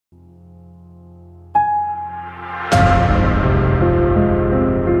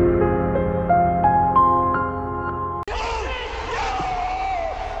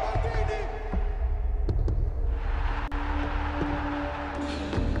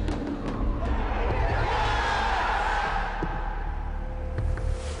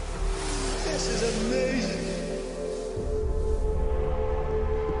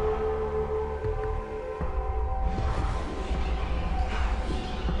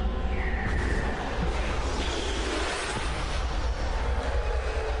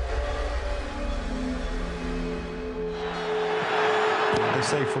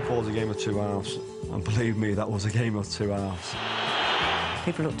say football's a game of two halves, and believe me, that was a game of two halves.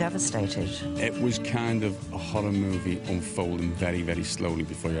 People looked devastated. It was kind of a horror movie unfolding very, very slowly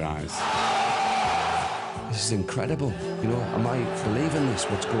before your eyes. This is incredible. You know, am I believing this?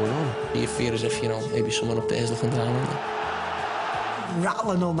 What's going on? You feel as if, you know, maybe someone up there is looking down on you.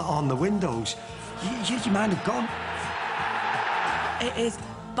 Rattling on the windows. Your mind had gone. It is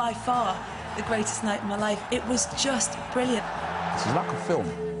by far the greatest night of my life. It was just brilliant. This is like a film.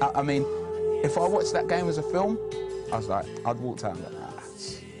 I mean, if I watched that game as a film, I was like, I'd walked out and be like,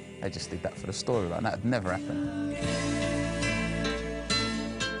 they just did that for the story, like that would never happen.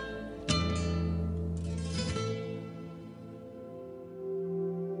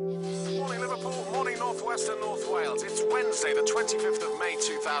 Morning Liverpool, morning North West and North Wales. It's Wednesday, the 25th of May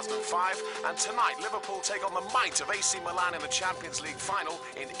 2005, and tonight Liverpool take on the might of AC Milan in the Champions League final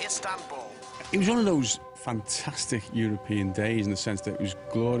in Istanbul. It was one of those fantastic European days in the sense that it was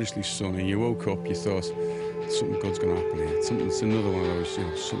gloriously sunny. You woke up, you thought, something good's going to happen here. It's another one of those, you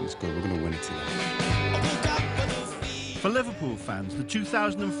know, something's good, we're going to win it today. For Liverpool fans, the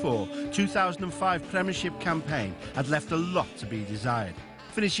 2004-2005 Premiership campaign had left a lot to be desired,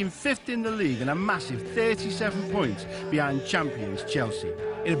 finishing 5th in the league and a massive 37 points behind champions Chelsea.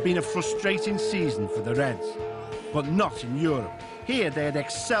 It had been a frustrating season for the Reds, but not in Europe. Here they had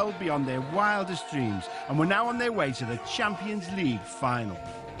excelled beyond their wildest dreams and were now on their way to the Champions League final.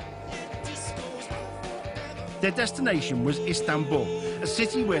 Their destination was Istanbul, a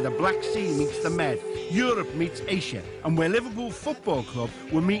city where the Black Sea meets the Med, Europe meets Asia, and where Liverpool Football Club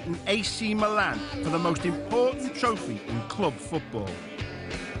were meeting AC Milan for the most important trophy in club football.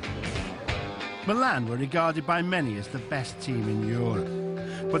 Milan were regarded by many as the best team in Europe,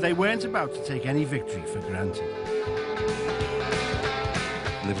 but they weren't about to take any victory for granted.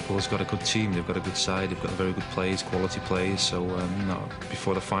 Liverpool's got a good team, they've got a good side, they've got very good players, quality players, so you know,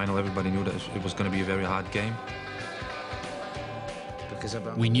 before the final everybody knew that it was going to be a very hard game.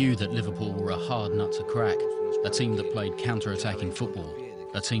 We knew that Liverpool were a hard nut to crack, a team that played counter-attacking football,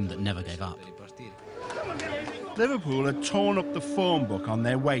 a team that never gave up. Liverpool had torn up the form book on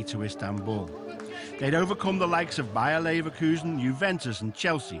their way to Istanbul. They'd overcome the likes of Bayer Leverkusen, Juventus and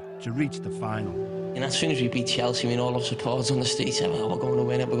Chelsea to reach the final. And as soon as we beat Chelsea, I mean, all of supporters on the street said, well, we're going to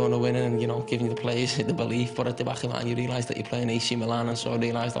win it, and, you know, giving the players the belief, but at the back of your mind, you realise that you're playing AC Milan, and so I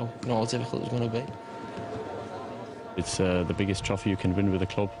realised how, you know, how difficult it was going to be. It's the biggest trophy you can win with a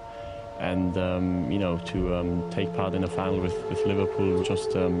club, and, you know, to take part in a final with Liverpool was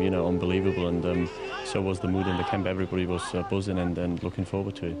just, you know, unbelievable, and so was the mood in the camp. Everybody was buzzing and looking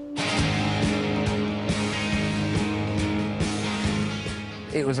forward to it.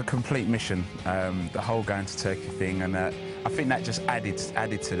 It was a complete mission, the whole going to Turkey thing, and I think that just added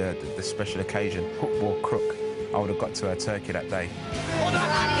to the special occasion. Hook, ball, crook, I would have got to Turkey that day.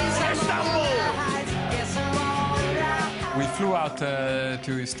 We flew out to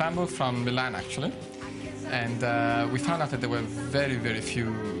Istanbul from Milan, actually, and we found out that there were very, very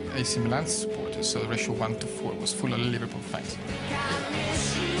few AC Milan supporters, so the ratio 1-4 was full of Liverpool fans.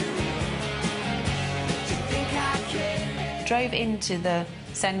 Drove into the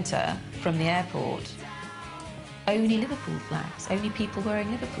centre from the airport. Only Liverpool flags, only people wearing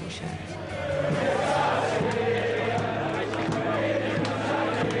Liverpool shirts.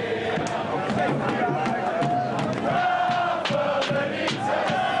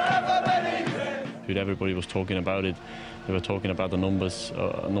 Everybody was talking about it. They were talking about the numbers,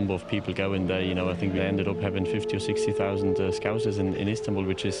 a number of people going there. You know, I think we ended up having 50 or 60,000 Scousers in Istanbul,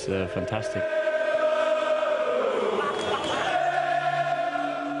 which is fantastic.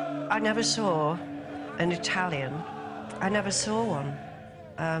 I never saw an Italian. I never saw one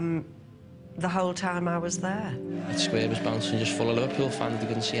the whole time I was there. The square was bouncing just full of Liverpool fans. They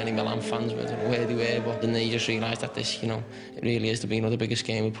couldn't see any Milan fans, but I don't know where they were, but then they just realised that this, you know, it really is to be the biggest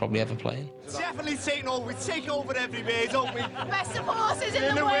game we'll probably ever play. Definitely taking over. We take over everywhere, don't we? Best of horses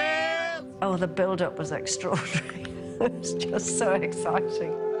in the world! Oh, the build-up was extraordinary. It was just so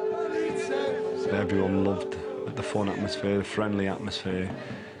exciting. Everyone loved the fun atmosphere, the friendly atmosphere,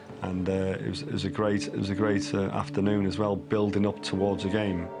 and it was a great afternoon as well, building up towards a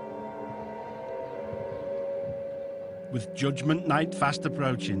game. With Judgment Night fast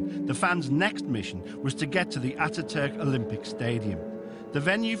approaching, the fans' next mission was to get to the Ataturk Olympic Stadium. The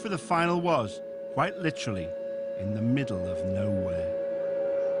venue for the final was, quite literally, in the middle of nowhere.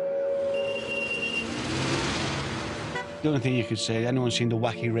 The only thing you could say, anyone's seen the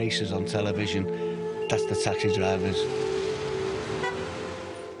wacky races on television, that's the taxi drivers.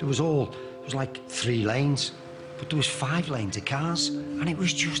 It was like 3 lanes, but there was 5 lanes of cars, and it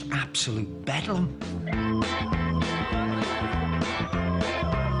was just absolute bedlam.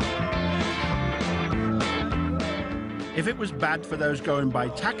 If it was bad for those going by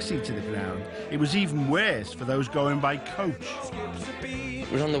taxi to the ground, it was even worse for those going by coach.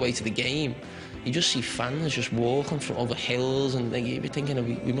 We're on the way to the game. You just see fans just walking from over hills, and you'd be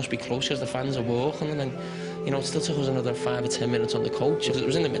thinking we must be close because the fans are walking, and then, you know, it still took us another 5 or 10 minutes on the coach. It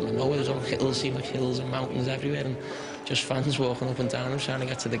was in the middle of nowhere. There was all hills, seemed like hills and mountains everywhere, and just fans walking up and down and trying to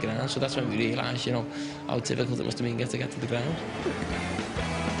get to the ground. So that's when we realised, you know, how difficult it must have been to get to the ground.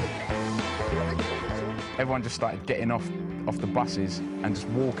 Everyone just started getting off the buses and just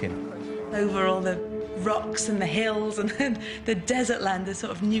walking. Over all the rocks and the hills and then the desert land, the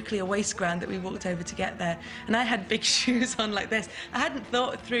sort of nuclear waste ground that we walked over to get there. And I had big shoes on like this. I hadn't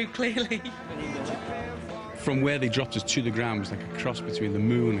thought it through clearly. From where they dropped us to the ground was like a cross between the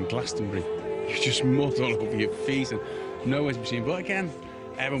moon and Glastonbury. You just mud all over your feet and nowhere to be seen. But again,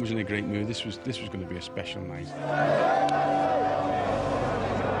 everyone was in a great mood. This was going to be a special night.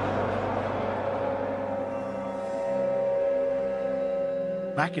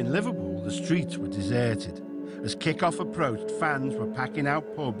 Back in Liverpool, the streets were deserted. As kick-off approached, fans were packing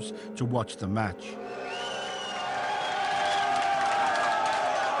out pubs to watch the match.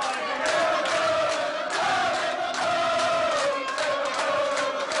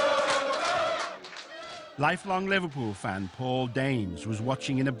 Lifelong Liverpool fan Paul Daines was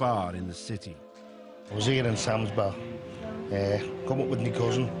watching in a bar in the city. I was here in Sam's bar. Come up with my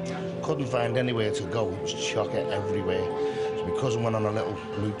cousin. Couldn't find anywhere to go. It was chocker everywhere. So my cousin went on a little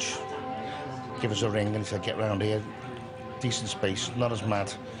mooch, give us a ring, and he said, get round here. Decent space, not as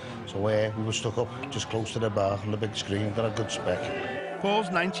mad. So we were stuck up just close to the bar on the big screen, got a good spec. Paul's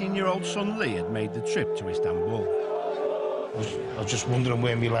 19-year-old son Lee had made the trip to Istanbul. I was just wondering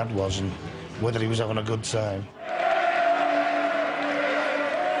where my lad was and whether he was having a good time.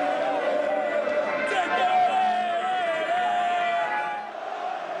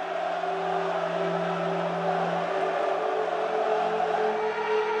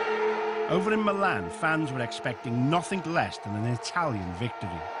 Over in Milan, fans were expecting nothing less than an Italian victory.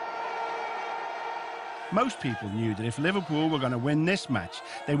 Most people knew that if Liverpool were going to win this match,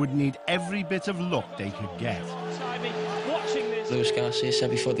 they would need every bit of luck they could get. Luis Garcia said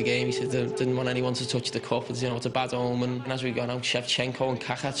before the game, he said they didn't want anyone to touch the cup. You know, it's a bad omen. And as we got out, Shevchenko and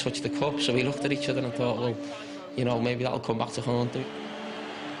Kaká touched the cup, so we looked at each other and thought, well, you know, maybe that'll come back to haunt them.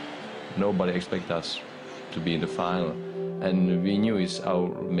 Nobody expected us to be in the final. And we knew it's our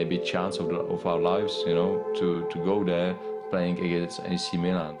maybe chance of our lives, you know, to go there playing against AC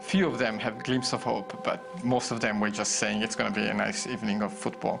Milan. Few of them have a glimpse of hope, but most of them were just saying it's going to be a nice evening of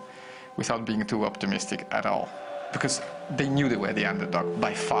football without being too optimistic at all, because they knew they were the underdog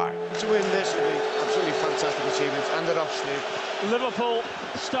by far. To win this would be absolutely fantastic achievement, and they're off Snoop. Liverpool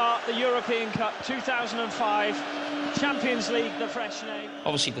start the European Cup 2005, Champions League, the fresh name.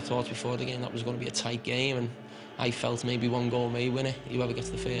 Obviously, the thought before the game that was going to be a tight game, and I felt maybe one goal may win it, whoever gets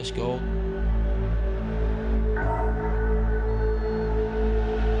the first goal.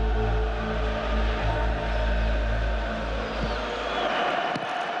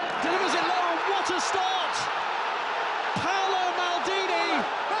 Delivers it low, what a start! Paolo Maldini!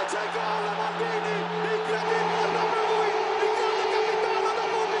 E c'è gol Maldini! Incredibile proprio lui! Il grande capitano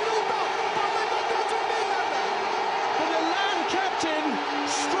dopo un minuto! Palla in vantaggio il Milan! The Milan captain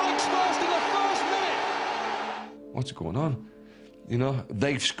strikes first in the first minute! What's going on? You know,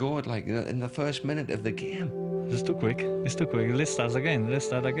 they've scored like in the first minute of the game. It's too quick. It's too quick. Let's start again. Let's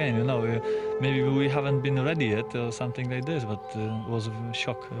start again. You know, maybe we haven't been ready yet or something like this, but it was a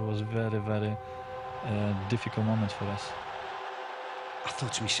shock. It was a very, very difficult moment for us. I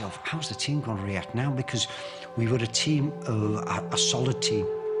thought to myself, how's the team going to react now? Because we were a team, a solid team.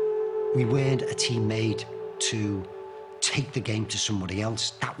 We weren't a team made to take the game to somebody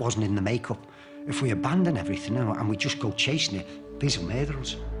else. That wasn't in the makeup. If we abandon everything and we just go chasing it, these will murder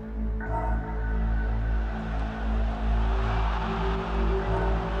us.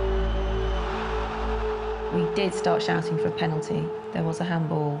 We did start shouting for a penalty. There was a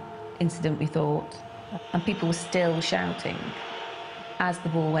handball incident, we thought, and people were still shouting as the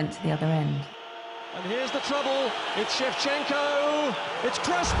ball went to the other end. And here's the trouble. It's Shevchenko. It's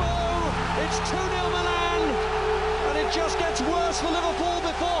Crespo. It's 2-0 Milan. And it just gets worse for Liverpool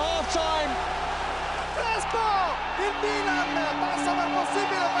before half-time. Crespo! Il Milan passa per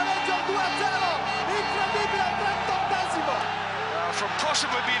possibile pareggio al 2-0. Incredibile al 38esimo. From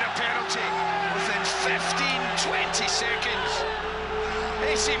possibly being a penalty within 15-20 seconds.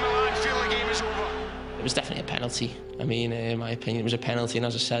 AC Milan feel the game is over. It was definitely a penalty. I mean, in my opinion, it was a penalty, and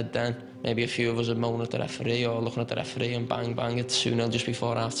as I said then, maybe a few of us had moaned at the referee or looking at the referee and bang, bang, it's 2-0 just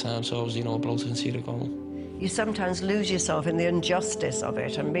before half-time, so it was, you know, a blow to concede a goal. You sometimes lose yourself in the injustice of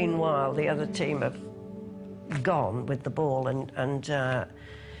it, and meanwhile the other team have gone with the ball, and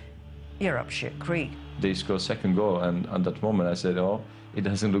you're up shit creek. They scored second goal, and at that moment I said, oh, it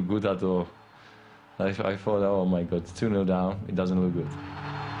doesn't look good at all. I thought, oh my God, 2-0 down, it doesn't look good.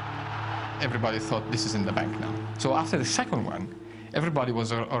 Everybody thought this is in the bank now. So after the second one, everybody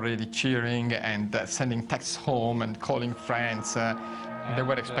was already cheering and sending texts home and calling friends. They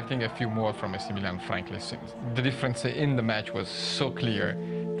were expecting a few more from AC Milan, frankly. The difference in the match was so clear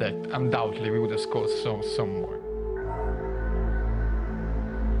that undoubtedly we would have scored some more.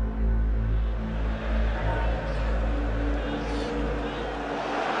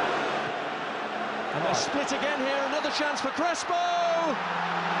 And they split again here, another chance for Crespo!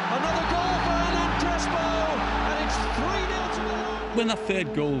 Another goal for Alan Crespo! And it's 3-0 to Milan! When that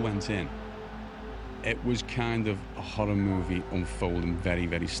third goal went in, it was kind of a horror movie unfolding very,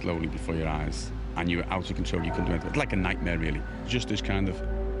 very slowly before your eyes. And you were out of control, you couldn't do anything. Like a nightmare, really. Just this kind of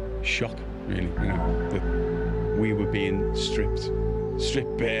shock, really, you know, that we were being stripped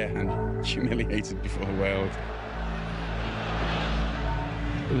bare and humiliated before the world.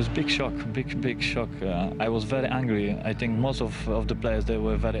 It was big shock, big shock. I was very angry. I think most of the players, they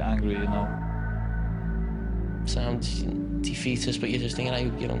were very angry, you know. Sounds defeatist, but you're just thinking,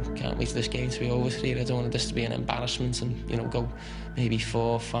 can't wait for this game to be over here. I don't want this to be an embarrassment and, go maybe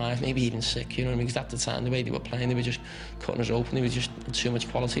 4, 5, maybe even 6, you know what I mean? Because at the time, the way they were playing, they were just cutting us open. They were just too much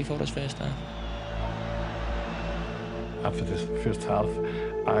quality for us first half. After this first half,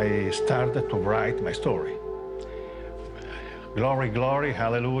 I started to write my story. Glory, glory,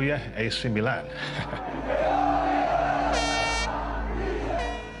 hallelujah, AC Milan.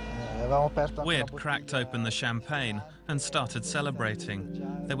 We had cracked open the champagne and started celebrating.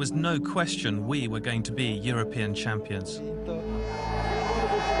 There was no question we were going to be European champions.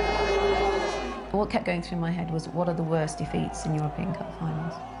 What kept going through my head was, what are the worst defeats in European Cup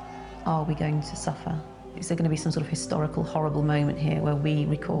finals? Are we going to suffer? Is there going to be some sort of historical, horrible moment here where we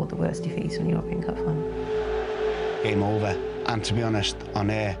record the worst defeats in European Cup final? Game over. And to be honest, on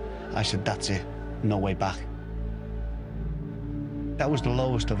air, I said, that's it, no way back. That was the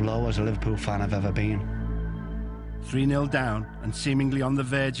lowest of low as a Liverpool fan I've ever been. 3-0 down and seemingly on the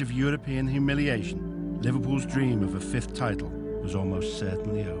verge of European humiliation, Liverpool's dream of a 5th title was almost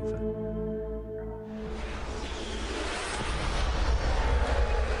certainly over.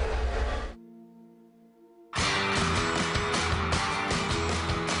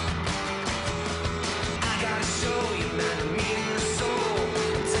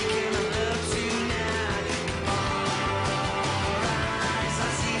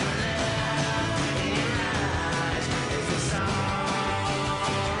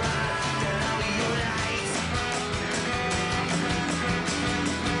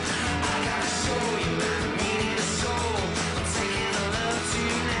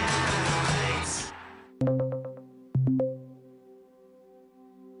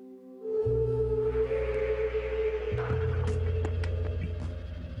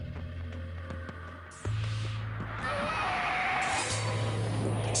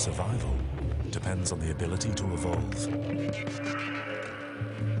 Survival depends on the ability to evolve.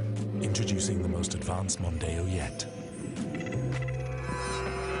 Introducing the most advanced Mondeo yet.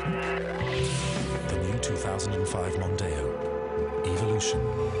 The new 2005 Mondeo. Evolution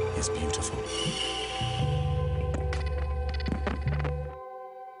is beautiful.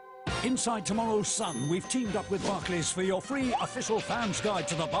 Inside tomorrow's Sun, we've teamed up with Barclays for your free official fans guide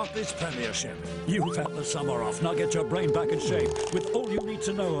to the Barclays Premiership. You've had the summer off, now get your brain back in shape with all you need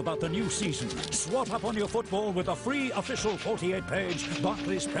to know about the new season. Swap up on your football with a free official 48-page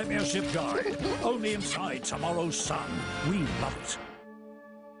Barclays Premiership guide. Only inside tomorrow's Sun. We love it.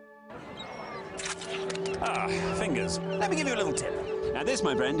 Ah, fingers. Let me give you a little tip. Now this,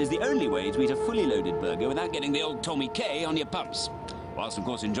 my friend, is the only way to eat a fully loaded burger without getting the old Tommy K on your pumps. Whilst, of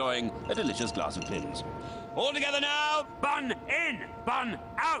course, enjoying a delicious glass of Pins. All together now. Bun in, bun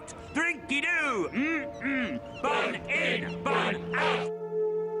out. Drinky-doo. Bun in, bun out.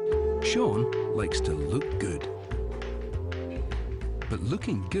 Sean likes to look good. But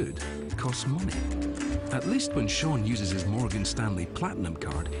looking good costs money. At least when Sean uses his Morgan Stanley Platinum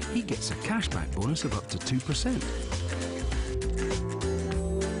card, he gets a cashback bonus of up to 2%.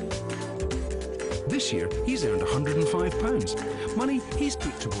 This year, he's earned £105, money he's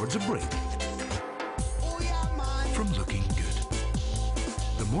put towards a break from looking good.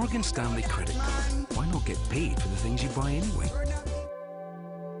 The Morgan Stanley credit card. Why not get paid for the things you buy anyway?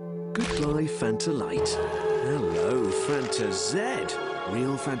 Goodbye Fanta Light. Hello, Fanta Z.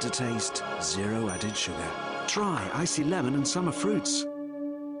 Real Fanta taste, zero added sugar. Try icy lemon and summer fruits.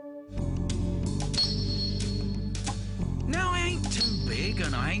 Now I ain't too big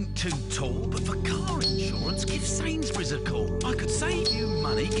and I ain't too tall, but for car insurance, give Sainsbury's a call. I could save you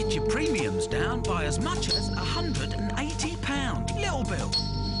money, get your premiums down by as much as £180. Little bill.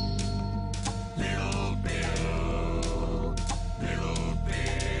 Little bill. Little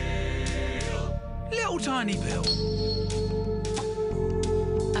bill. Little tiny bill.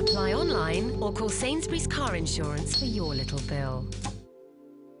 Apply online or call Sainsbury's Car Insurance for your little bill.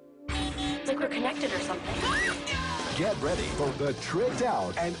 Like we're connected or something. Get ready for the tricked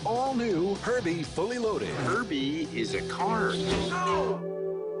out and all new Herbie Fully Loaded. Herbie is a car.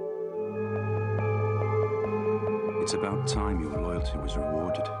 It's about time your loyalty was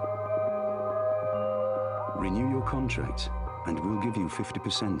rewarded. Renew your contract and we'll give you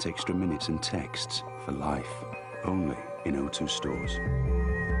 50% extra minutes and texts for life. Only in O2 stores.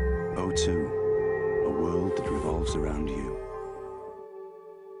 O2, a world that revolves around you.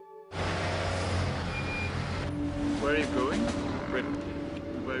 Where are you going?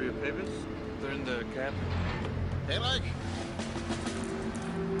 Where are your papers? They're in the cab. Hey, Mike.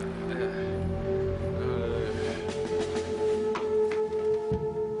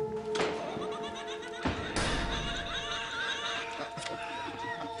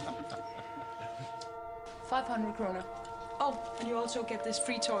 €500. Oh, and you also get this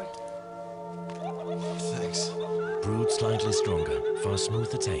free toy. Thanks. Brewed slightly stronger for a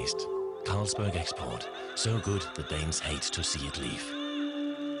smoother taste. Carlsberg Export. So good the Danes hate to see it leave.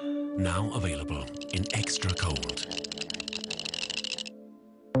 Now available in extra cold.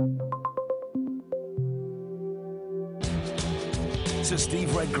 Sir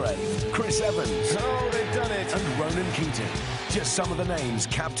Steve Redgrave, Chris Evans, Oh, they've done it. and Ronan Keating. Just some of the names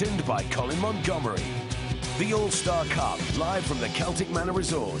captained by Colin Montgomery. The All-Star Cup, live from the Celtic Manor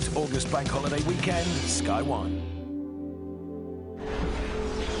Resort, August Bank Holiday Weekend, Sky One.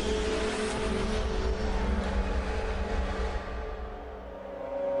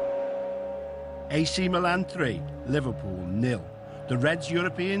 AC Milan 3, Liverpool 0. The Reds'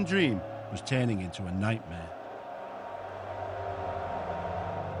 European dream was turning into a nightmare.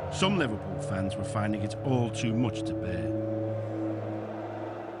 Some Liverpool fans were finding it all too much to bear.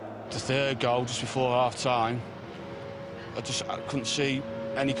 The third goal just before half-time, I couldn't see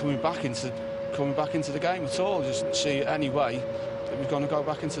any coming back into the game at all. I just didn't see any way that we're going to go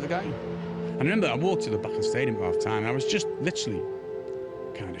back into the game. And I remember I walked to the back of the stadium at half-time, and I was just literally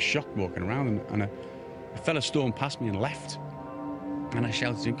kind of shocked walking around, and a fella stormed past me and left. And I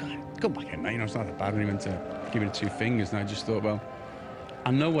shouted to him, "Go back in, mate. You know, it's not that bad." And he went to give me the two fingers, and I just thought, well,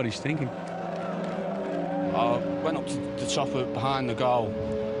 I know what he's thinking. I went up to the top of behind the goal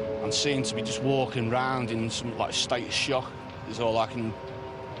and seemed to be just walking around in some like state of shock is all I can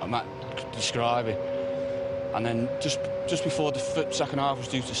describe it. And then just before the second half was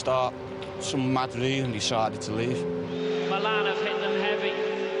due to start, some mad reason decided to leave. Milan have hit them heavy,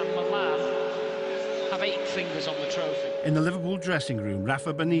 and Milan have 8 fingers on the trophy. In the Liverpool dressing room,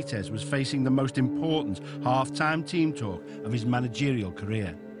 Rafa Benitez was facing the most important half-time team talk of his managerial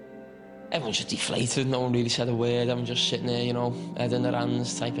career. Everyone's just deflated, no one really said a word, everyone just sitting there, you know, head in their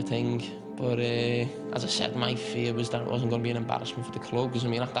hands type of thing. But as I said, my fear was that it wasn't going to be an embarrassment for the club, because I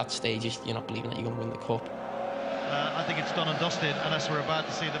mean, at that stage, you're not believing that you're going to win the cup. I think it's done and dusted, unless we're about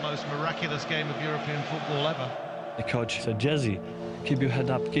to see the most miraculous game of European football ever. The coach said, "Jesse, keep your head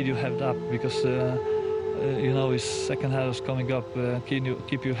up, because you know, his second half is coming up.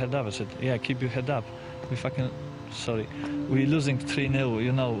 Keep your head up." I said, "Yeah, keep your head up. We're losing 3-0,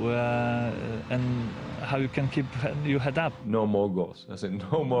 you know, and how you can keep your head up?" No more goals. I said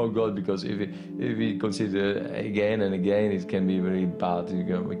no more goals, because if we consider again and again, it can be very bad.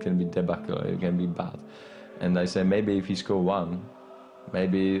 It can be debacle. It can be bad. And I said maybe if he score one,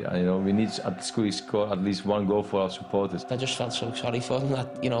 maybe we need to score at least one goal for our supporters. I just felt so sorry for them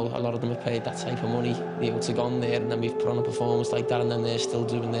that, you know, a lot of them have paid that type of money, able to go on there, and then we've put on a performance like that, and then they're still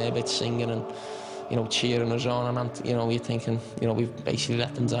doing their bit, singing and, you know, cheering us on, and you know, you're thinking, you know, we've basically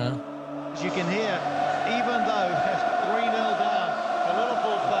let them down. As you can hear, even though they're 3-0 down, the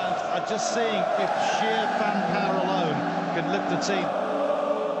Liverpool fans are just seeing if sheer fan power alone can lift the team.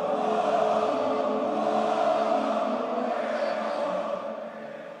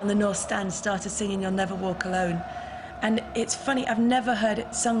 And the North Stand started singing "You'll Never Walk Alone." And it's funny, I've never heard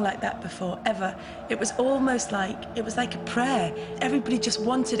it sung like that before, ever. It was almost like, it was like a prayer. Everybody just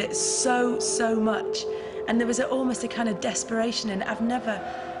wanted it so, so much. And there was almost a kind of desperation in it. I've never,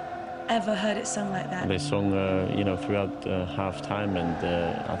 ever heard it sung like that. They sung, you know, throughout half-time, and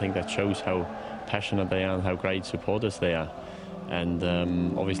I think that shows how passionate they are and how great supporters they are. And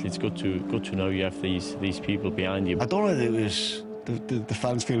obviously it's good to know you have these people behind you. I don't know if it was the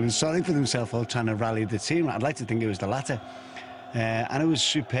fans feeling sorry for themselves or trying to rally the team. I'd like to think it was the latter. And it was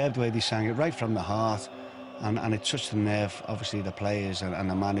superb the way they sang it, right from the heart. And it touched the nerve, obviously, the players, and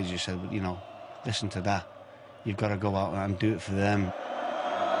the manager said, you know, listen to that. You've got to go out and do it for them.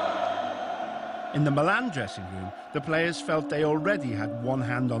 In the Milan dressing room, the players felt they already had one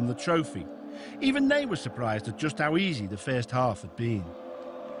hand on the trophy. Even they were surprised at just how easy the first half had been.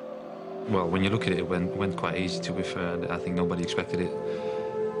 Well, when you look at it, it went quite easy, to be fair. I think nobody expected it,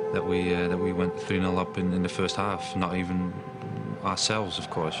 that we went 3-0 up in the first half, not even ourselves,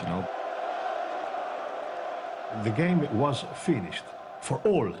 of course, you know. The game was finished for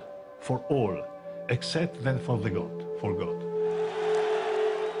all, except then for God.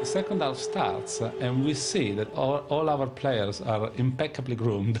 The second half starts and we see that all our players are impeccably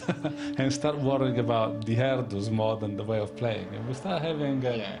groomed and start worrying about the hairdos more than the way of playing. And we start having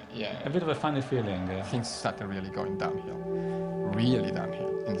a bit of a funny feeling. Things started really going downhill,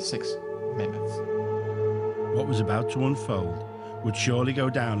 in 6 minutes. What was about to unfold would surely go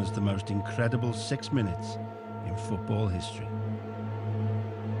down as the most incredible 6 minutes in football history.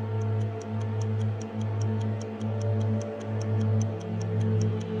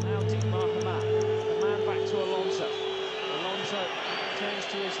 Now deep mark the man back to Alonso. Alonso turns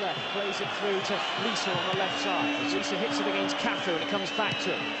to his left, plays it through to Lisa on the left side. Lisa hits it against Cafu and it comes back to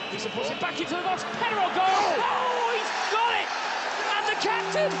him. Lisa puts it back into the box. Pedro goal! Oh, he's got it! And the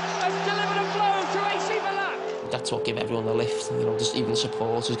captain has delivered a blow to AC Milan. That's what give everyone a lift, you know, just even the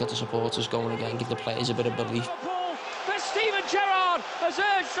supporters, get the supporters going again, give the players a bit of belief. But Steven Gerrard has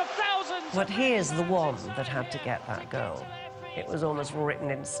urged the thousands. But here's the one that had to get that goal. It was almost written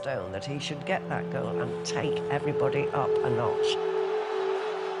in stone that he should get that goal and take everybody up a notch.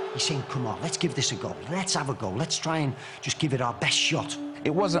 He's saying, come on, let's give this a go. Let's have a go. Let's try and just give it our best shot.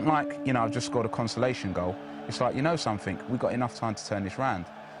 It wasn't like, you know, I've just scored a consolation goal. It's like, you know something, we've got enough time to turn this round.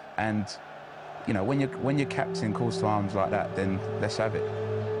 And you know, when your captain calls to arms like that, then let's have it.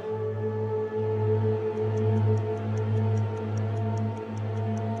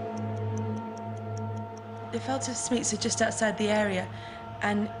 They fell to Smeets just outside the area,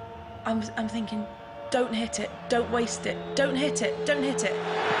 and I'm thinking, don't hit it, don't waste it, don't hit it, don't hit it.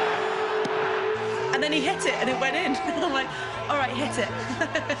 And then he hit it, and it went in. I'm like, all right, hit it.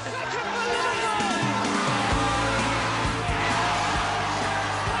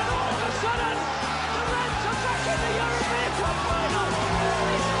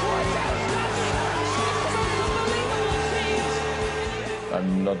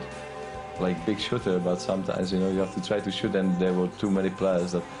 I'm not like big shooter, but sometimes, you know, you have to try to shoot, and there were too many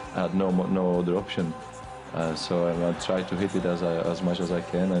players that I had no other option. So I try to hit it as much as I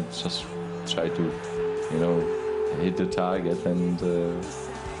can, and just try to, you know, hit the target. And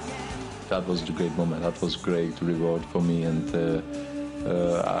that was a great moment. That was great reward for me, and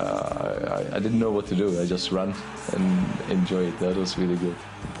I didn't know what to do. I just ran and enjoyed it. That was really good.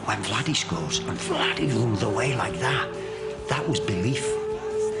 When Vladdy scores and Vladdy runs away like that, that was belief.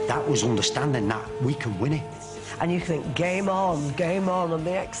 That was understanding that we can win it. And you think, game on, and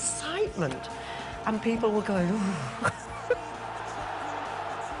the excitement. And people were going, ooh.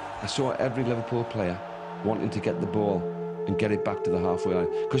 I saw every Liverpool player wanting to get the ball and get it back to the halfway line,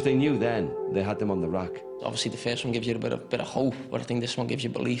 because they knew then they had them on the rack. Obviously, the first one gives you a bit of hope, but I think this one gives you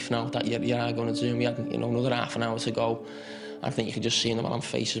belief now that you are going to do. We had, you know, another half an hour to go. I think you could just see in the Milan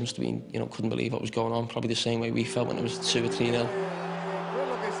faces, must have been, you know, couldn't believe what was going on. Probably the same way we felt when it was 2 or 3-0.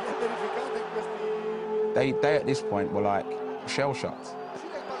 They at this point were like shell-shocked.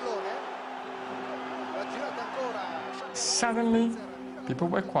 Suddenly, people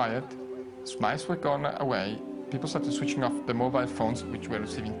were quiet, smiles were gone away, people started switching off the mobile phones, which were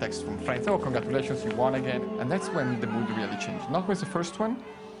receiving texts from friends, oh, congratulations, you won again. And that's when the mood really changed. Not with the first one,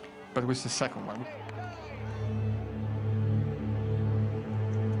 but with the second one.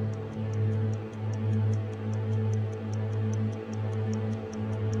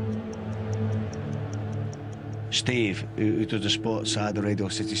 Steve, who does the sports side of Radio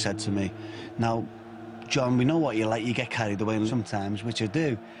City, said to me, now, John, we know what you're like, you get carried away sometimes, which I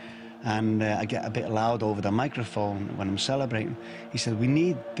do, and I get a bit loud over the microphone when I'm celebrating. He said, we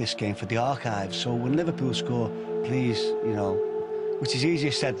need this game for the archives, so when Liverpool score, please, you know, which is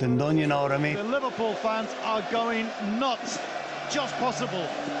easier said than done, you know what I mean? The Liverpool fans are going nuts. Just possible.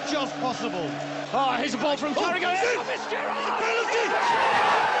 Just possible. Oh, here's a ball from Carragher. It's Gerrard!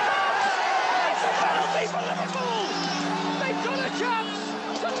 Penalty for Liverpool! They've got a chance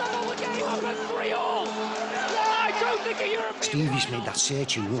to level the game up at 3-all! I don't think a European... Stevie's made that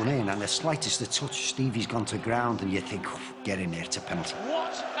searching run in, and the slightest of touch, Stevie's gone to ground, and you think, oh, get in there, it's a penalty.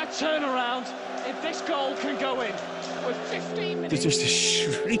 What a turnaround if this goal can go in with 15 minutes. There's just a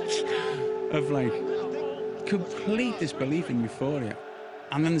shriek of, like, complete disbelief in euphoria.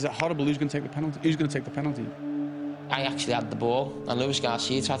 And then there's that horrible, who's going to take the penalty? Who's going to take the penalty? I actually had the ball, and Luis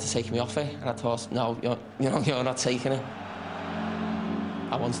Garcia tried to take me off it, and I thought, no, you're not taking it.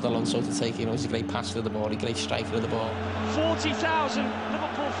 I wanted Alonso to take it. He's a great passer of the ball, a great striker of the ball. 40,000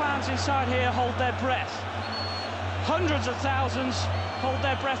 Liverpool fans inside here hold their breath. Hundreds of thousands hold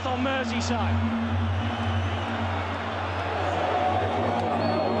their breath on Merseyside.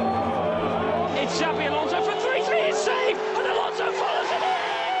 It's Xabi Alonso for 3-3, it's saved, and Alonso follows it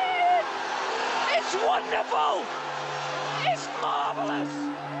in! It's wonderful! It's marvellous!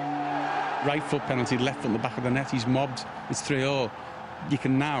 Right foot penalty, left foot in the back of the net, he's mobbed, it's 3-0. You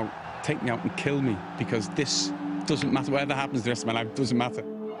can now take me out and kill me, because this doesn't matter. Whatever happens the rest of my life doesn't matter.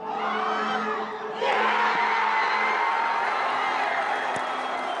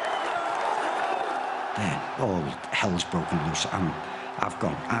 Then all hell's broken loose and I've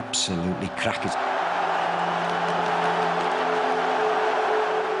gone absolutely crackers.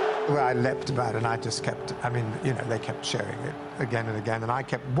 Well, I leapt about and I just kept, they kept showing it again and again, and I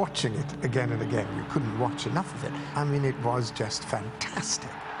kept watching it again and again. You couldn't watch enough of it. It was just fantastic.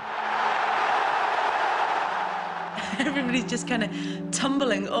 Everybody's just kind of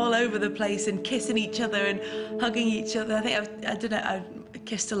tumbling all over the place and kissing each other and hugging each other. I think I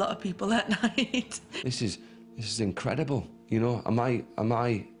kissed a lot of people that night. This is incredible. Am I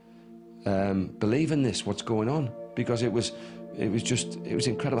believing this? What's going on? Because it was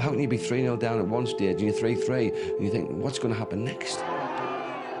incredible. How can you be 3-0 down at one stage and you're 3-3 and you think, what's going to happen next?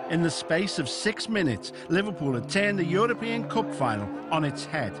 In the space of 6 minutes, Liverpool had turned the European Cup final on its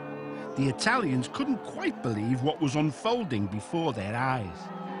head. The Italians couldn't quite believe what was unfolding before their eyes.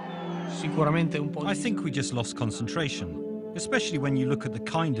 I think we just lost concentration, especially when you look at the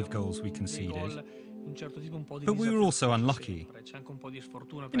kind of goals we conceded. But we were also unlucky.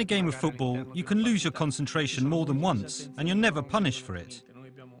 In a game of football, you can lose your concentration more than once, and you're never punished for it.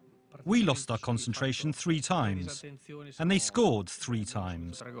 We lost our concentration 3 times, and they scored 3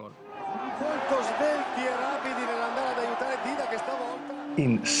 times.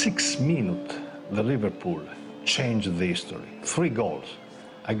 In 6 minutes, the Liverpool changed the history. 3 goals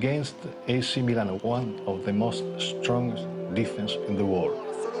against AC Milan, one of the most strongest defense in the world.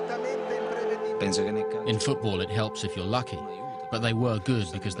 In football, it helps if you're lucky, but they were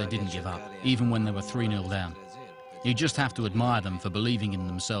good because they didn't give up, even when they were 3-0 down. You just have to admire them for believing in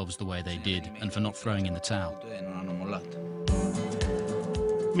themselves the way they did and for not throwing in the towel.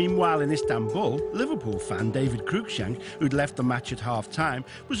 Meanwhile, in Istanbul, Liverpool fan David Cruikshank, who'd left the match at half-time,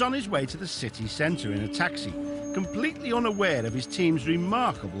 was on his way to the city centre in a taxi, completely unaware of his team's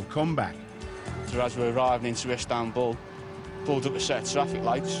remarkable comeback. So as we're arriving into Istanbul, pulled up a set of traffic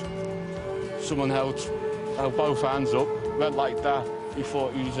lights. Someone held both hands up, went like that. He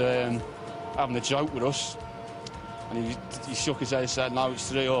thought he was having a joke with us. And he shook his head and said, no,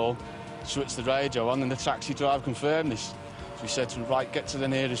 it's 3-0. Switched the radio on and the taxi driver confirmed this. So he said to him, right, get to the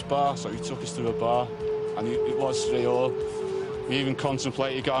nearest bar. So he took us to a bar and it was 3-0. We even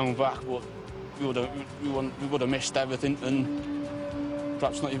contemplated going back, but we would have missed everything and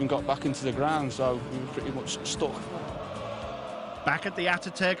perhaps not even got back into the ground, so we were pretty much stuck. Back at the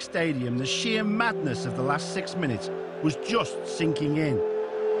Ataturk Stadium, the sheer madness of the last 6 minutes was just sinking in.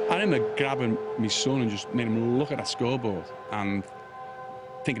 I remember grabbing my son and just made him look at that scoreboard and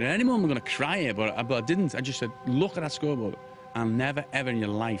thinking, at any moment I'm going to cry here, but I didn't. I just said, look at that scoreboard and never, ever in your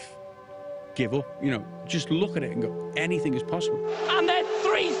life give up. Just look at it and go, anything is possible. And they're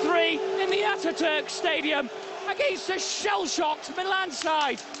 3-3 in the Ataturk Stadium against a shell-shocked Milan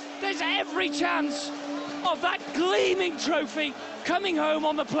side. There's every chance of that gleaming trophy coming home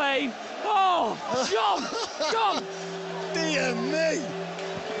on the plane. Oh, John! Dear me,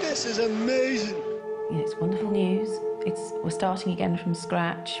 this is amazing. It's wonderful news. We're starting again from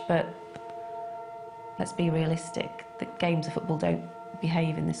scratch, but let's be realistic. The games of football don't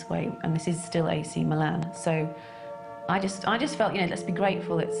behave in this way, and this is still AC Milan. So I just felt, let's be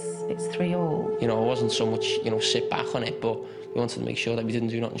grateful. It's 3-3. It wasn't so much, sit back on it, but we wanted to make sure that we didn't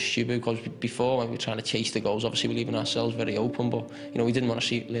do nothing stupid, because before, when we were trying to chase the goals, obviously we're leaving ourselves very open, but we didn't want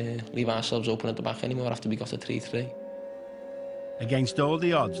to leave ourselves open at the back anymore after we got to 3-3. Against all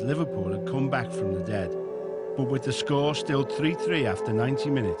the odds, Liverpool had come back from the dead. But with the score still 3-3 after 90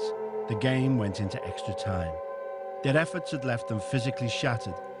 minutes, the game went into extra time. Their efforts had left them physically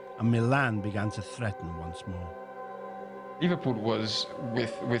shattered, and Milan began to threaten once more. Liverpool was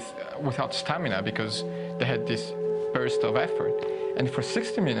without stamina because they had this burst of effort. And for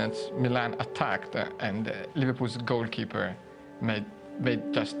 60 minutes, Milan attacked, and Liverpool's goalkeeper made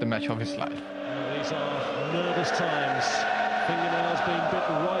just the match of his life. These are nervous times. Fingernails being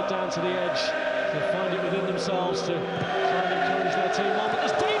bitten right down to the edge. They'll find it within themselves to try and encourage their team on. But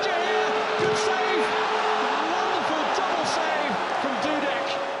there's danger here! Good save! Wonderful double save from Dudek.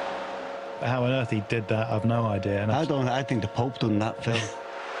 How on earth he did that, I've no idea. And I think the Pope done that, Phil.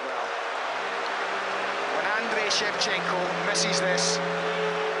 When Andrei Shevchenko misses this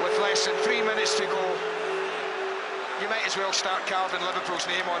with less than 3 minutes to go, you might as well start carving Liverpool's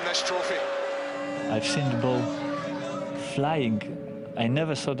name on this trophy. I've seen the ball flying. I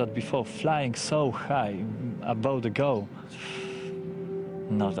never saw that before, flying so high above the goal.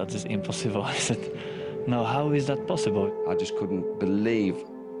 No, that is impossible. I said, no, how is that possible? I just couldn't believe,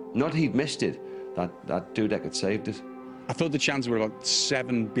 not he'd missed it, that Dudek had saved it. I thought the chances were about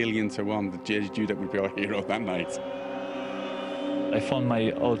 7 billion to 1 that Jerzy Dudek would be our hero that night. I phoned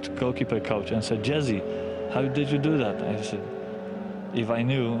my old goalkeeper coach and said, Jerzy, how did you do that? I said, if I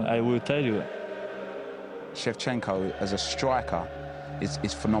knew, I would tell you. Shevchenko, as a striker,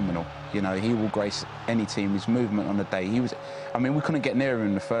 is phenomenal. You know, he will grace any team. His movement on the day, I mean, we couldn't get near him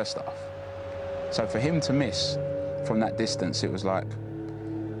in the first half. So for him to miss from that distance, it was like,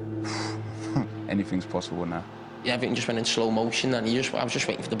 anything's possible now. Yeah, everything just went in slow motion, and I was just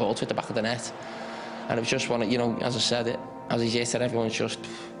waiting for the ball to hit the back of the net. And it was just one, you know, as I said, as he said, everyone's just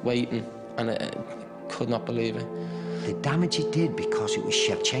waiting, and I could not believe it. The damage he did because it was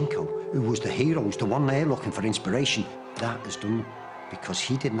Shevchenko, who was the hero, who's the one there looking for inspiration. That is done because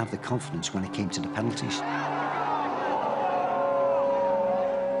he didn't have the confidence when it came to the penalties.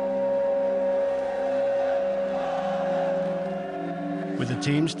 With the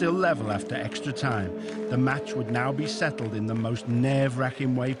team still level after extra time, the match would now be settled in the most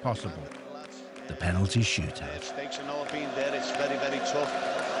nerve-wracking way possible. The penalty shootout. Stakes are not being there. It's very, very tough,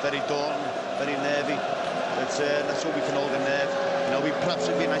 very daunting, very nervy. But let's hope we can hold the nerve. You know, perhaps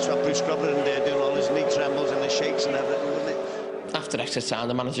it'd be nice to have Bruce Grobbler in there doing all his knee trembles and the shakes and everything, wouldn't it? After extra time,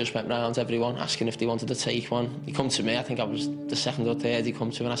 the manager just went round everyone asking if they wanted to take one. He come to me, I think I was the second or third he come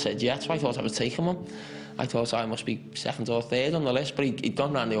to, and I said yeah, so I thought I was taking one. I thought I must be second or third on the list, but he'd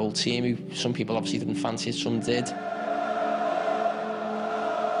gone round the whole team. Some people obviously didn't fancy it, some did.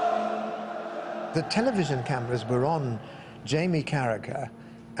 The television cameras were on Jamie Carragher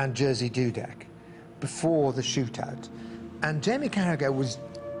and Jerzy Dudek before the shootout, and Jamie Carragher was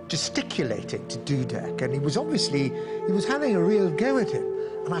gesticulating to Dudek, and he was having a real go at him,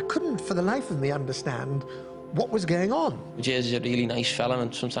 and I couldn't for the life of me understand what was going on. Jerzy a really nice fella,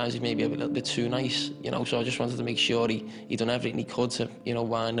 and sometimes he's maybe a little bit too nice, you know, so I just wanted to make sure he done everything he could to, you know,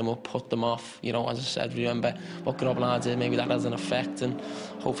 wind them up, put them off, you know, as I said, remember what Grobbler did, maybe that has an effect, and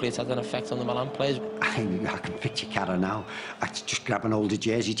hopefully it's had an effect on the Milan players. I can picture Cara now, just grabbing hold of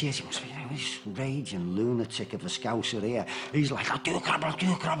Jerzy. Jerzy must be this raging lunatic of a Scouser here. He's like, I'll do a Grobbler.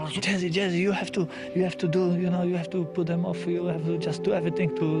 Jerzy, you have to do, you know, you have to put them off, you have to just do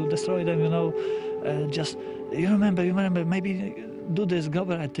everything to destroy them, you know, you remember, maybe do this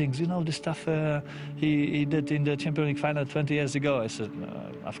Grobbler things, you know, the stuff he did in the Champions League final 20 years ago. I said,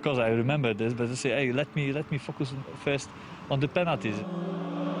 of course I remember this, but I say, hey, let me focus first on the penalties.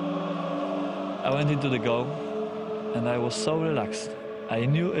 I went into the goal, and I was so relaxed. I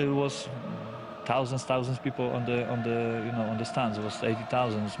knew it was thousands people on the stands. It was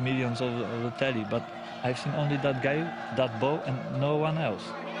 80,000, millions of the telly, but I've seen only that guy, that ball, and no one else.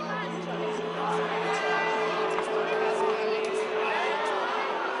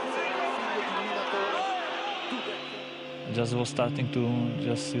 Just was starting to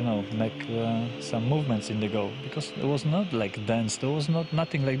just, you know, make some movements in the goal, because it was not like dance, there was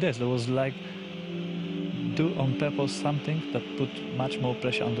nothing like this. There was like do on purpose something that put much more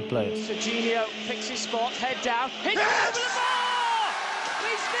pressure on the players. Serginho picks his spot, head down, hits over the bar!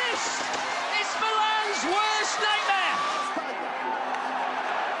 Is this? It's Milan's worst nightmare!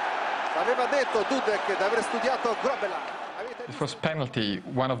 Aveva detto Dudek di aver studiato Grobbler. The first penalty,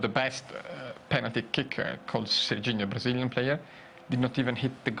 one of the best penalty kicker called Serginho, Brazilian player, did not even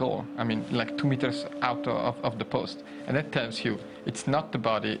hit the goal. I mean, like 2 meters out of the post. And that tells you it's not the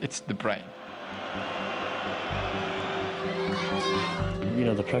body, it's the brain. You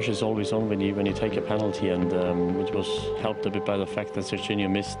know, the pressure is always on when you take a penalty, and it was helped a bit by the fact that Serginho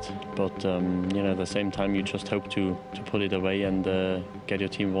missed. But you know, at the same time, you just hope to put it away and get your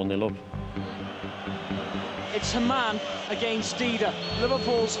team 1-0 up. It's Haman against Dida.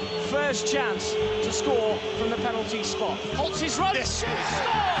 Liverpool's first chance to score from the penalty spot. Holtz his run. Scores!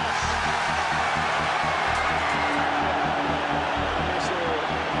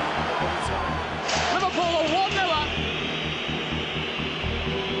 Liverpool are 1-0 up.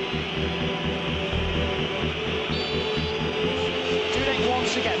 Dudek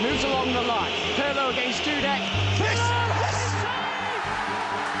once again moves along the line. Pirlo against Dudek. Pirlo!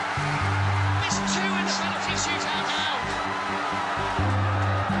 It's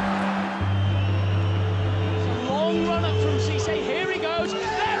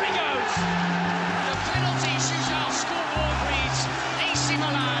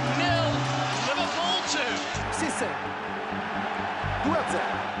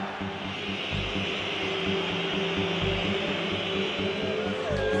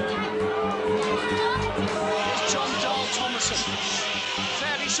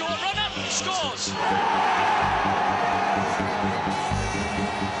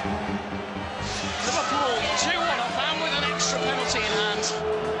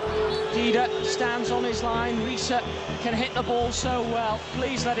Dida stands on his line. Risa can hit the ball so well.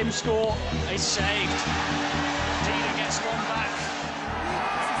 Please let him score. It's saved. Dida gets one back.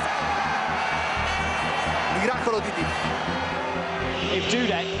 Miracolo di Dida. If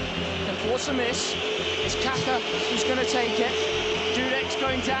Dudek can force a miss, it's Kaka who's going to take it. Dudek's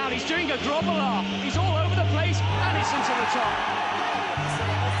going down. He's doing a grobbler. He's all over the place, and it's into the top.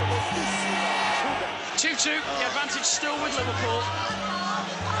 2-2. The advantage still with Liverpool.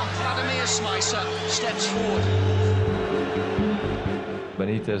 And Vladimir Smicer steps forward.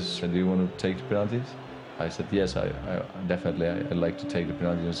 Benitez said, "Do you want to take the penalties?" I said, "Yes, I definitely. I'd like to take the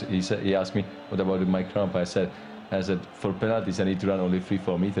penalties." He asked me, "What about my cramp?" I said, "For penalties, I need to run only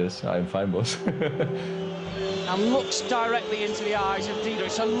 3-4 meters. I'm fine, boss." And looks directly into the eyes of Dida.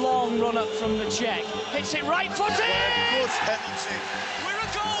 It's a long run up from the Czech. Hits it right footed! Good penalty. We're a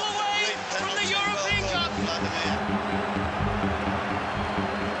goal away from the European Cup.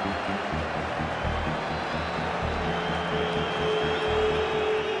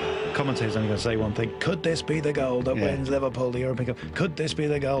 Commentator's only going to say one thing. Could this be the goal that wins Liverpool the European Cup? Could this be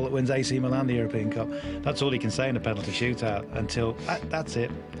the goal that wins AC Milan the European Cup? That's all he can say in a penalty shootout until that's it.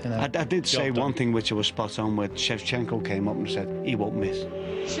 You know, I did say one thing which was spot on, where Shevchenko came up and said he won't miss.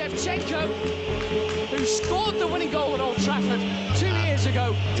 Shevchenko, who scored the winning goal at Old Trafford 2 years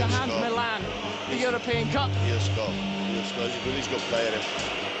ago to hand Milan the European Cup. He'll score. He's a really good player.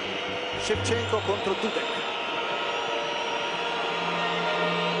 Shevchenko contro Dudek.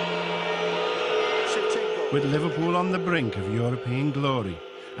 With Liverpool on the brink of European glory,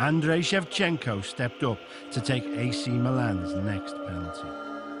 Andrei Shevchenko stepped up to take AC Milan's next penalty.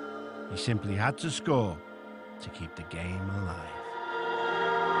 He simply had to score to keep the game alive.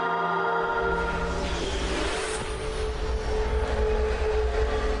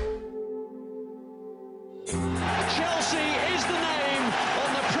 Chelsea is the name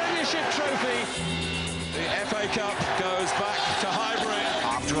on the Premiership trophy. The FA Cup goes back to Highbury.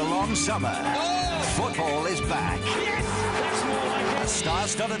 After a long summer, football is back. Yes! That's more like it. A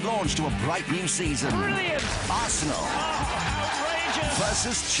star-studded launch to a bright new season. Brilliant! Arsenal Outrageous!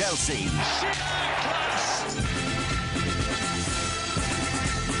 versus Chelsea.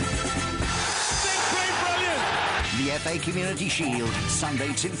 Simply brilliant! The FA Community Shield, Sunday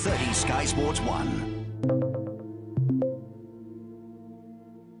 2:30, Sky Sports 1.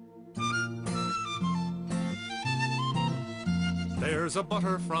 There's a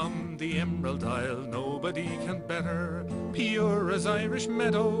butter from the Emerald Isle nobody can better, pure as Irish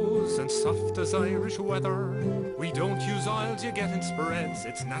meadows and soft as Irish weather. We don't use oils you get in spreads,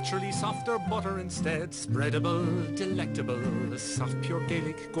 it's naturally softer butter instead. Spreadable, delectable, soft pure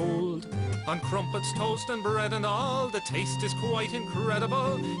Gaelic gold. On crumpets, toast and bread and all, the taste is quite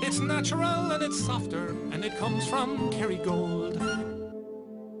incredible. It's natural and it's softer, and it comes from Kerrygold.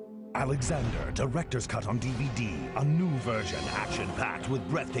 Alexander, director's cut on DVD. A new version, action-packed with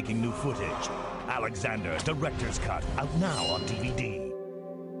breathtaking new footage. Alexander, director's cut, out now on DVD.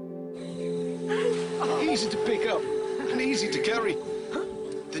 Easy to pick up and easy to carry.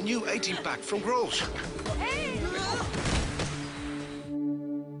 The new 18-pack from Groves.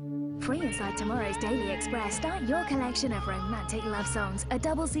 Free inside tomorrow's Daily Express. Start your collection of romantic love songs. A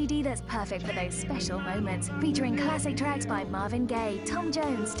double CD that's perfect for those special moments. Featuring classic tracks by Marvin Gaye, Tom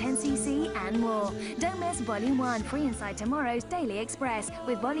Jones, 10cc and more. Don't miss Volume 1, free inside tomorrow's Daily Express.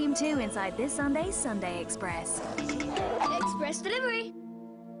 With Volume 2 inside this Sunday's Sunday Express. Express delivery.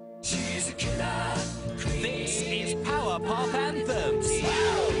 She's a killer. This is Power Pop Anthems.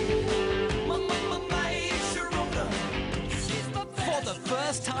 For the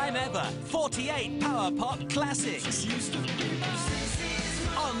first time ever, 48 Power Pop classics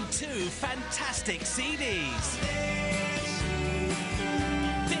on 2 fantastic CDs.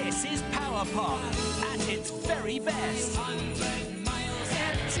 This is Power Pop at its very best.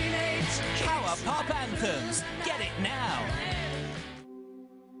 Power Pop Anthems. Get it now.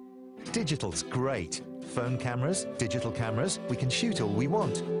 Digital's great. Phone cameras, digital cameras, we can shoot all we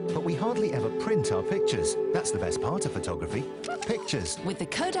want, but we hardly ever print our pictures. That's the best part of photography. Pictures. With the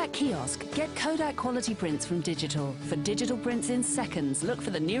Kodak kiosk, get Kodak quality prints from Digital. For digital prints in seconds, look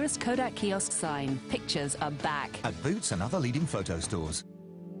for the nearest Kodak kiosk sign. Pictures are back. At Boots and other leading photo stores.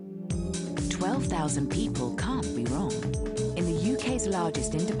 12,000 people can't be wrong. In the UK's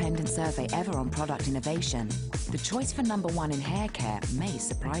largest independent survey ever on product innovation, the choice for #1 in hair care may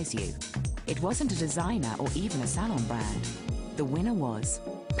surprise you. It wasn't a designer or even a salon brand. The winner was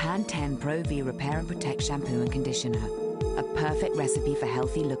Pantene Pro V Repair and Protect Shampoo and Conditioner. A perfect recipe for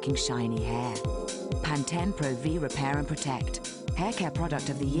healthy-looking, shiny hair. Pantene Pro V Repair and Protect. Hair care product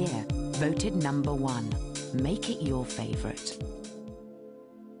of the year. Voted #1. Make it your favourite.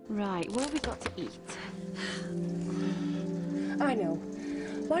 Right, what have we got to eat? I know.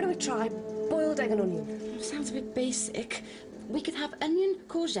 Why don't we try boiled egg and onion? Sounds a bit basic. We could have onion,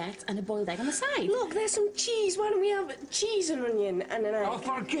 courgette and a boiled egg on the side. Look, there's some cheese. Why don't we have cheese and onion and an egg? Oh,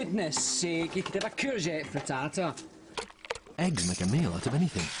 for goodness sake, you could have a courgette frittata. Eggs make a meal out of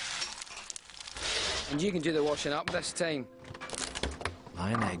anything. And you can do the washing up this time.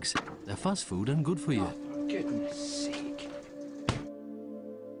 Lion eggs. They're fast food and good for you. Oh, for goodness sake.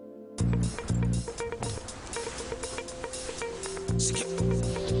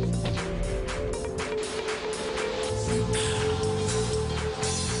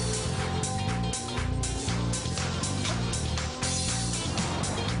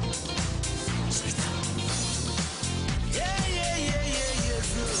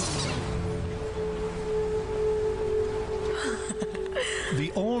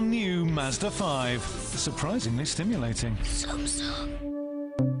 The all-new Mazda 5. Surprisingly stimulating.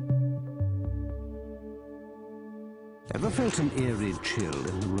 Ever felt an eerie chill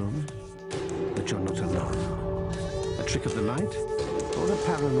in the room? But you're not alone. A trick of the light or a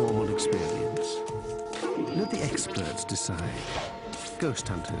paranormal experience? Let the experts decide. Ghost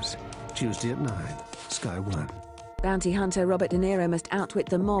Hunters, Tuesday at 9, Sky 1. Bounty hunter Robert De Niro must outwit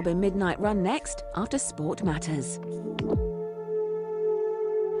the mob in Midnight Run next, after Sport Matters.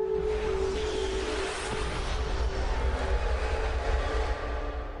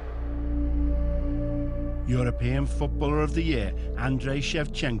 European Footballer of the Year, Andrei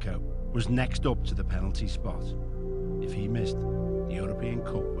Shevchenko, was next up to the penalty spot. If he missed, the European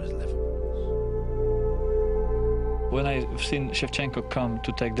Cup was Liverpool's. When I've seen Shevchenko come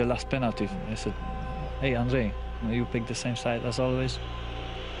to take the last penalty, I said, "Hey, Andrei, you pick the same side as always."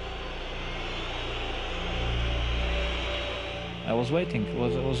 I was waiting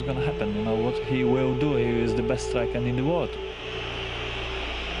what was going to happen, you know, what he will do. He is the best striker in the world.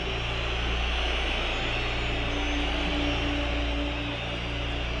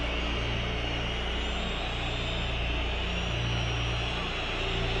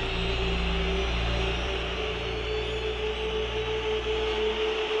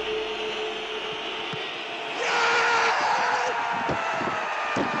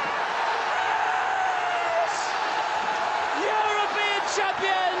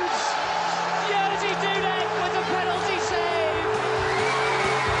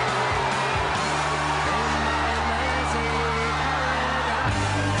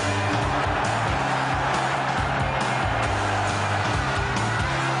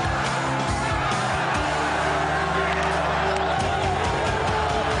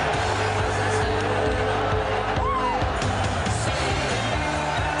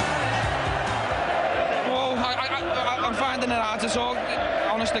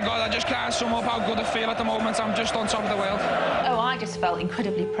 Honest to God, I just can't sum up how good I feel at the moment. I'm just on top of the world. Oh, I just felt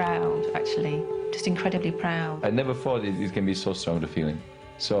incredibly proud, actually. Just incredibly proud. I never thought it can be so strong, the feeling.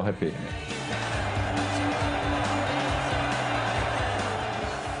 So happy.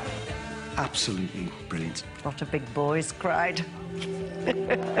 Absolutely brilliant. A lot of big boys cried.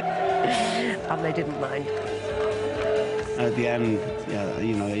 And they didn't mind. At the end, yeah,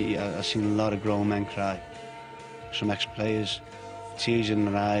 you know, I've seen a lot of grown men cry. Some ex-players, tears in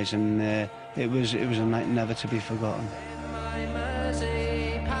their eyes, and it was a night never to be forgotten. You know,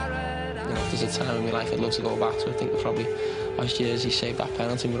 there's a time in my life I'd love to go back to. I think probably last year as he saved that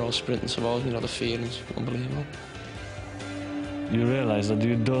penalty, we were all sprinting towards, you know, the feelings unbelievable. You realise that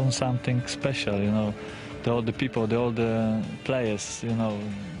you've done something special, you know. All the people, all the players, you know,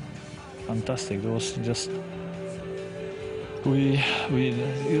 fantastic. It was just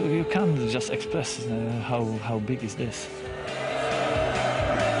you can't just express how big is this.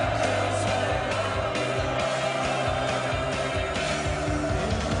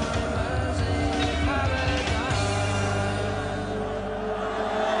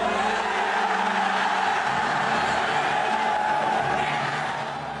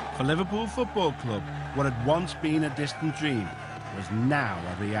 For Liverpool Football Club, what had once been a distant dream was now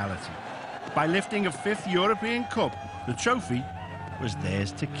a reality. By lifting a 5th European Cup, the trophy was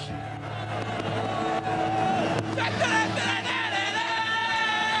theirs to keep.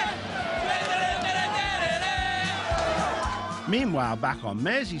 Meanwhile, back on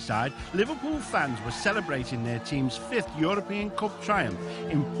Merseyside, Liverpool fans were celebrating their team's 5th European Cup triumph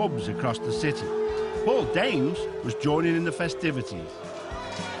in pubs across the city. Paul Dames was joining in the festivities.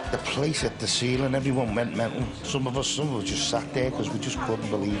 The place at the ceiling, everyone went mental. Some of us just sat there because we just couldn't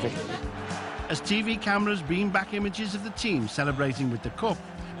believe it. As TV cameras beamed back images of the team celebrating with the cup,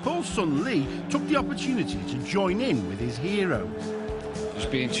 Paul's son Lee took the opportunity to join in with his heroes. Just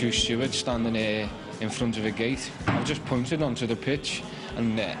being two stewards standing here in front of a gate. I've just pointed onto the pitch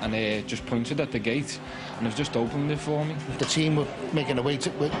and just pointed at the gate, and I've just opened it for me. The team were making a way to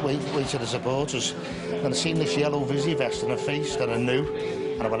the supporters, and I seen this yellow Visi vest in her face that I knew,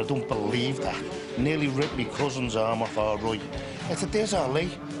 and I went, I don't believe that. Nearly ripped my cousin's arm off our right. I said, there's our Lee.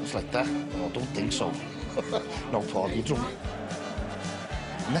 It's like that. Oh, I don't think so. No, Paul, you're drunk.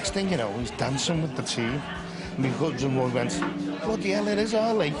 Next thing you know, he's dancing with the team. My cousin went, bloody hell, it is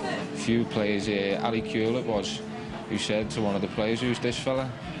our Lee. A few players here, Ali Kuhl it was, who said to one of the players, who's this fella?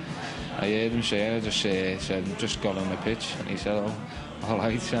 I heard him say, I just said, just got on the pitch, and he said, oh, all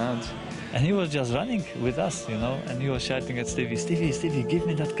right, sound. And he was just running with us, you know, and he was shouting at Stevie, Stevie, give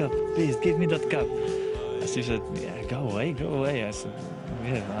me that cup, please, give me that cup. And Stevie said, yeah, go away. I said,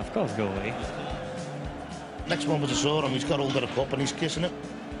 yeah, of course, go away. Next moment I saw him, he's got hold of the cup and he's kissing it.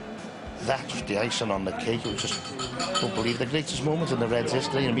 That was the icing on the cake. It was just, I don't believe, the greatest moment in the Reds'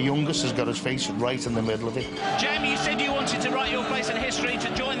 history, and my youngest has got his face right in the middle of it. Jamie, you said you wanted to write your place in history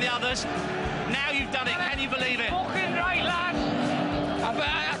to join the others. Now you've done it. Can you believe it? Fucking right, lad!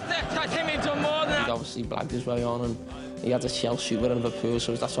 I think he's done more than that. He obviously blagged his way on, and he had a shell shoot with Liverpool,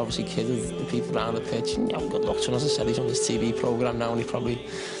 so that's obviously kidded the people around the pitch. And, good luck to him. As I said, he's on this TV programme now, and he probably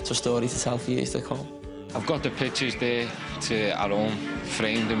has a story to tell for years to come. I've got the pictures there at home,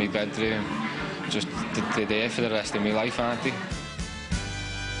 framed in my bedroom. Just they're there for the rest of my life, aren't they?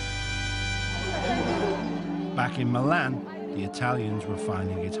 Back in Milan, the Italians were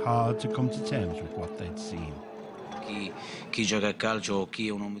finding it hard to come to terms with what they'd seen.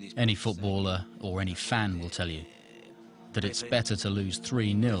 Any footballer or any fan will tell you that it's better to lose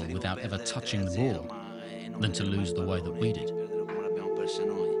 3-0 without ever touching the ball than to lose the way that we did.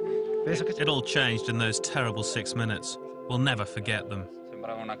 It all changed in those terrible 6 minutes. We'll never forget them.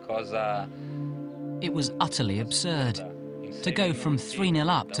 It was utterly absurd to go from 3-0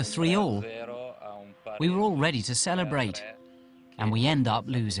 up to 3-all. We were all ready to celebrate, and we end up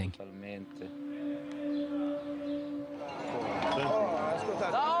losing.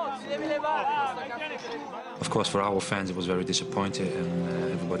 Of course, for our fans, it was very disappointing,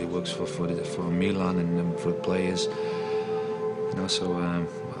 and everybody works for Milan and for the players. You know, so well.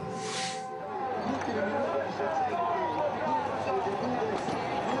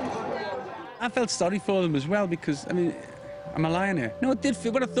 I felt sorry for them as well because, I mean, am I lying here? No, I did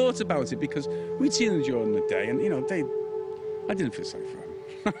feel what I thought about it because we'd seen them during the day, and you know, I didn't feel sorry for them.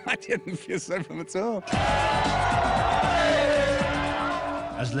 I didn't feel sorry for them at all.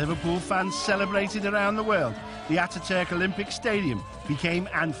 As Liverpool fans celebrated around the world, the Ataturk Olympic Stadium became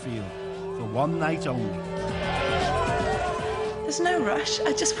Anfield for one night only. There's no rush.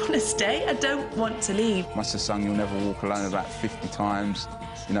 I just want to stay. I don't want to leave. Must have sung You'll Never Walk Alone about 50 times.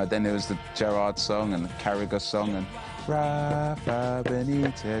 You know, then there was the Gerrard song and the Carragher song and Rafa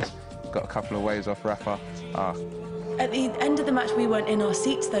Benitez. Got a couple of waves off Rafa. At the end of the match, we weren't in our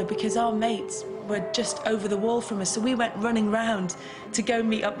seats, though, because our mates were just over the wall from us, so we went running round to go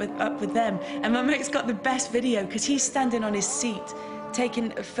meet up with them. And my mate's got the best video, because he's standing on his seat,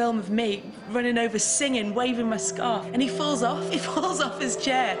 taking a film of me, running over, singing, waving my scarf, and he falls off his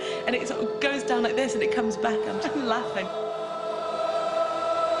chair, and it sort of goes down like this, and it comes back. I'm just laughing.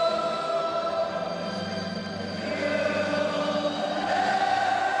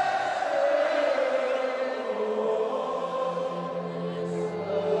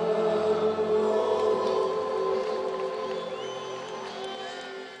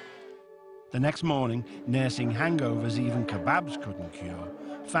 The next morning, nursing hangovers even kebabs couldn't cure,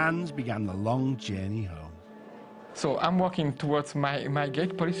 fans began the long journey home. So I'm walking towards my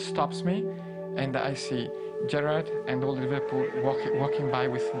gate, police stops me, and I see Gerrard and all Liverpool walking by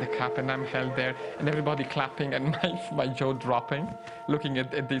with the cup, and I'm held there, and everybody clapping, and my jaw dropping, looking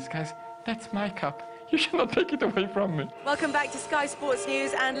at these guys. That's my cup. You should not take it away from me. Welcome back to Sky Sports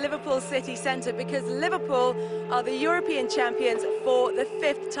News and Liverpool City Centre, because Liverpool are the European champions for the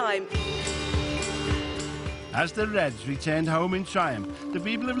 5th time. As the Reds returned home in triumph, the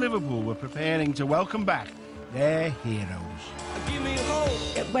people of Liverpool were preparing to welcome back their heroes.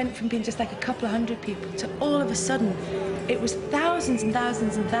 It went from being just like a couple of hundred people to all of a sudden it was thousands and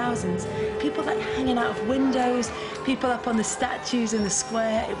thousands and thousands. People like hanging out of windows, people up on the statues in the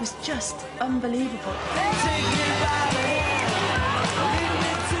square. It was just unbelievable.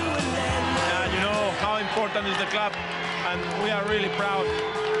 You know how important is the club, and we are really proud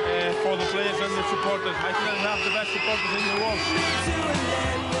for the players and the supporters. I think we have the best supporters in the world.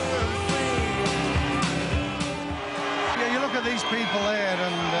 Yeah, you look at these people here,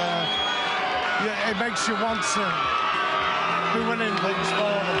 and it makes you want to be winning things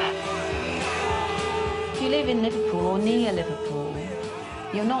for them. If you live in Liverpool or near Liverpool,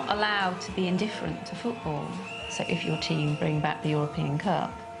 You're not allowed to be indifferent to football. So if your team bring back the European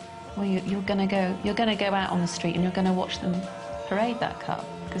Cup, well, you're going to go out on the street and you're going to watch them parade that cup,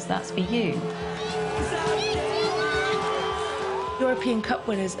 because that's for you. European Cup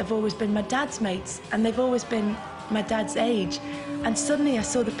winners have always been my dad's mates, and they've always been my dad's age. And suddenly I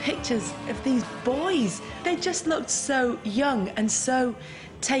saw the pictures of these boys. They just looked so young and so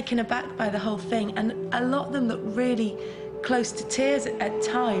taken aback by the whole thing, and a lot of them looked really close to tears at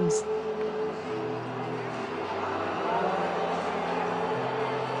times.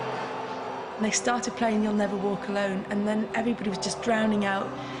 And they started playing You'll Never Walk Alone, and then everybody was just drowning out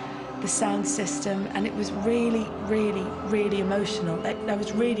the sound system, and it was really, really, really emotional. I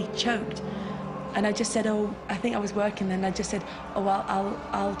was really choked. And I just said, oh, I think I was working then, I just said, oh, well,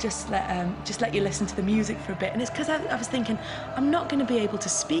 I'll just let you listen to the music for a bit. And it's because I was thinking, I'm not going to be able to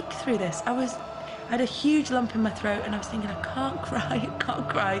speak through this. I had a huge lump in my throat, and I was thinking, I can't cry, I can't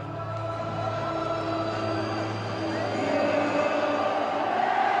cry.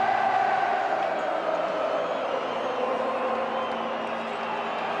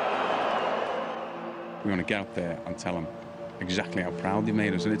 We want to get out there and tell them exactly how proud they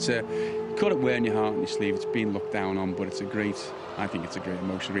made us. And it's you got it wearing your heart on your sleeve. It's been looked down on, but it's I think it's a great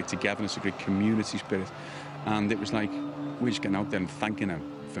emotion, a great togetherness, a great community spirit. And it was like, we're just getting out there and thanking them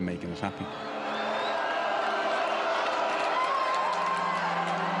for making us happy.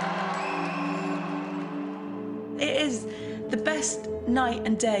 It is the best night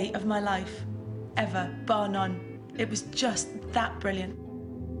and day of my life, ever, bar none. It was just that brilliant.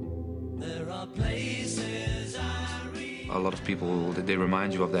 A lot of people, they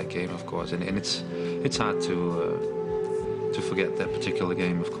remind you of that game, of course, and it's hard to forget that particular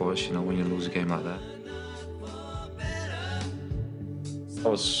game, of course, you know, when you lose a game like that. I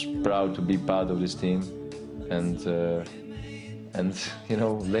was proud to be part of this team, and you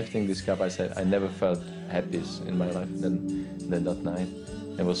know, lifting this cup, I said I never felt happiest in my life than that night.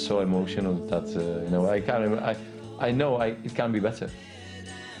 It was so emotional that you know, I can't remember. I know it can be better.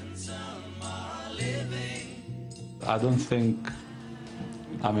 I don't think,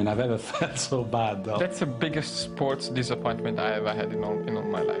 I've ever felt so bad, though. That's the biggest sports disappointment I ever had in all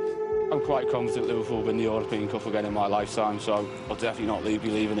my life. I'm quite confident Liverpool will win the European Cup again in my lifetime, so I'll definitely not be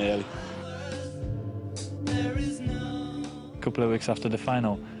leaving early. A couple of weeks after the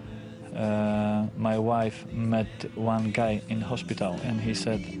final, my wife met one guy in hospital, and he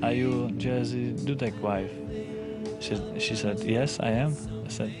said, "Are you Jerzy Dudek's wife?" She said, "Yes, I am." I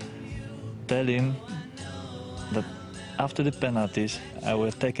said, "Tell him that after the penalties, I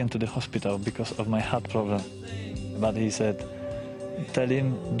was taken to the hospital because of my heart problem." But he said, "Tell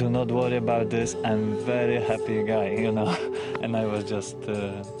him, do not worry about this. I'm a very happy guy, you know." And I was just...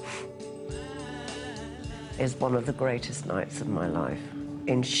 It's one of the greatest nights of my life.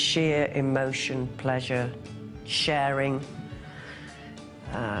 In sheer emotion, pleasure, sharing,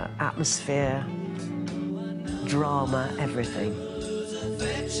 atmosphere, drama, everything.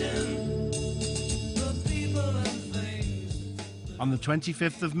 On the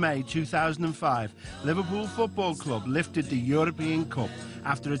 25th of May 2005, Liverpool Football Club lifted the European Cup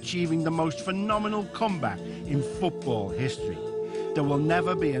after achieving the most phenomenal comeback in football history. There will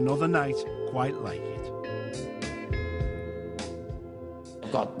never be another night quite like it.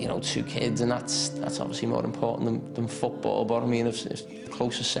 I've got, 2 kids, and that's obviously more important than football, but I mean, it's the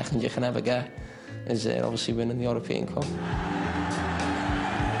closest second you can ever get is obviously winning the European Cup.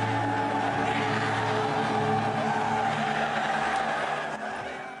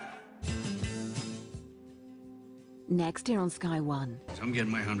 Next year on Sky One. I'm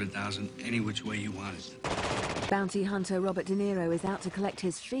getting my 100,000 any which way you want it. Bounty hunter Robert De Niro is out to collect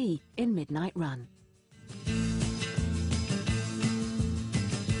his fee in Midnight Run.